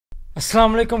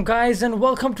Assalamu alaikum guys, and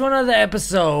welcome to another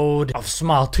episode of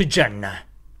Smile to Jannah.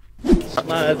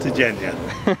 Smile to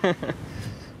Jannah.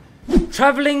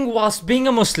 Traveling whilst being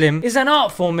a Muslim is an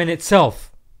art form in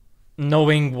itself.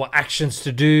 Knowing what actions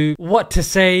to do, what to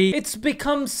say, it's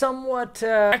become somewhat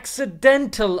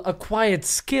accidental acquired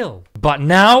skill. But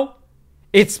now,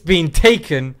 it's been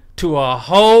taken to a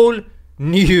whole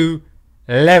new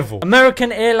level.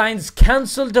 American Airlines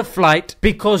cancelled a flight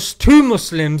because two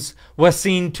Muslims were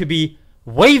seen to be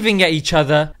waving at each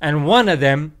other and one of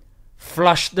them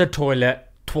flushed the toilet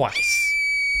twice.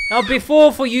 Now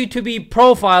before, for you to be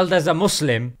profiled as a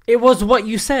Muslim, it was what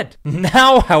you said.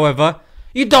 Now however,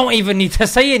 you don't even need to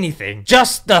say anything.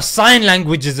 Just the sign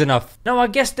language is enough. Now I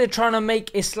guess they're trying to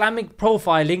make Islamic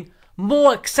profiling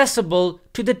more accessible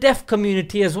to the deaf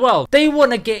community as well. They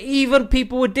want to get even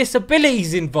people with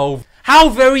disabilities involved. How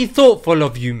very thoughtful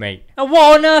of you, mate. And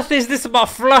what on earth is this about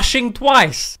flushing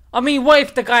twice? I mean, what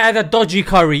if the guy had a dodgy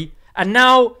curry and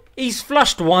now he's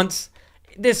flushed once?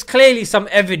 There's clearly some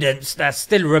evidence that's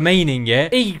still remaining, yeah?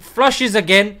 He flushes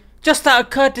again just out of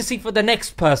courtesy for the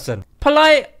next person.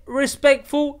 Polite,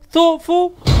 respectful,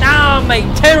 thoughtful? Nah,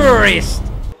 mate, terrorist!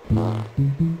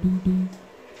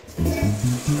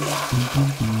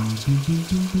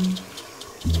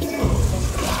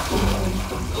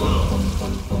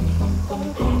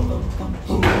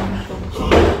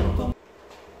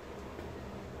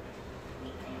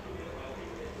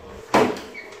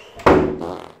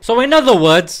 So in other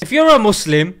words, if you're a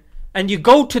Muslim and you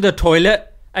go to the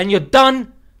toilet and you're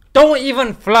done, don't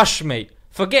even flush, mate.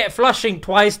 Forget flushing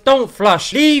twice, don't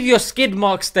flush. Leave your skid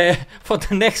marks there for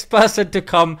the next person to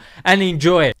come and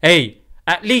enjoy it. Hey,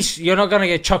 at least you're not gonna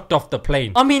get chucked off the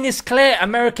plane. I mean, it's clear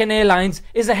American Airlines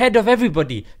is ahead of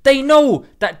everybody. They know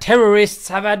that terrorists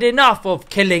have had enough of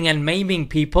killing and maiming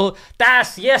people.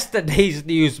 That's yesterday's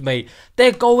news, mate.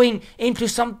 They're going into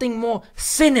something more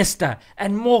sinister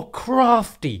and more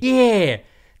crafty. Yeah,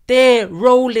 their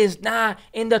role is now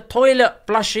in the toilet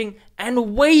flushing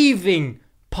and waving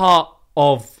part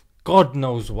of God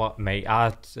knows what, mate.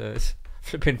 I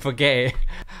flipping forget it.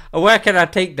 Where can I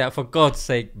take that, for God's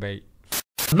sake, mate?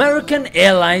 American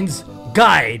Airlines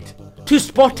Guide to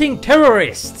Spotting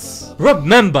Terrorists.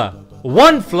 Remember,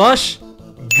 one flush,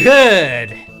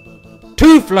 good.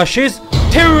 Two flushes,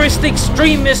 terrorist,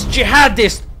 extremist,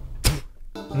 jihadist.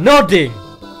 Nodding,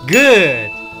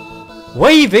 good.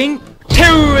 Waving,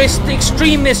 terrorist,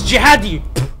 extremist, jihadi.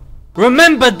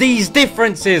 Remember these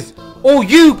differences or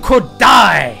you could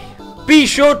die. Be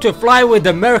sure to fly with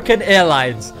American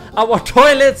Airlines. Our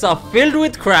toilets are filled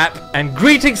with crap and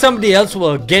greeting somebody else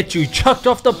will get you chucked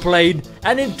off the plane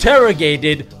and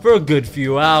interrogated for a good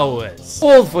few hours.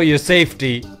 All for your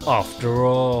safety after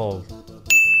all.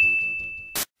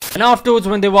 And afterwards,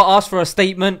 when they were asked for a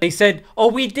statement, they said, oh,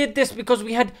 we did this because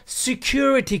we had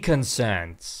security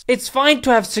concerns. It's fine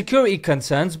to have security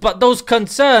concerns, but those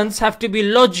concerns have to be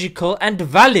logical and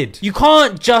valid. You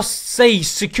can't just say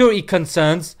security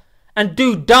concerns and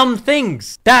do dumb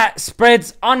things. That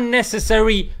spreads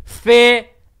unnecessary fear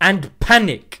and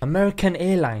panic. American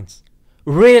Airlines,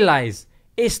 realize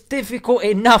it's difficult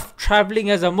enough traveling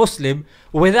as a Muslim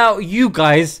without you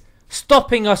guys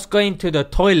stopping us going to the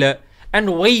toilet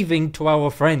and waving to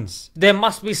our friends. There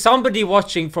must be somebody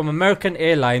watching from American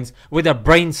Airlines with a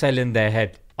brain cell in their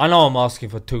head. I know I'm asking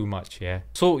for too much, yeah?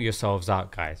 Sort yourselves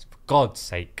out, guys. For God's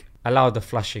sake. Allow the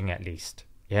flushing at least,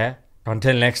 yeah?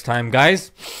 Until next time,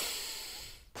 guys.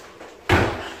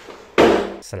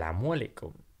 Assalamu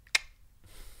alaikum.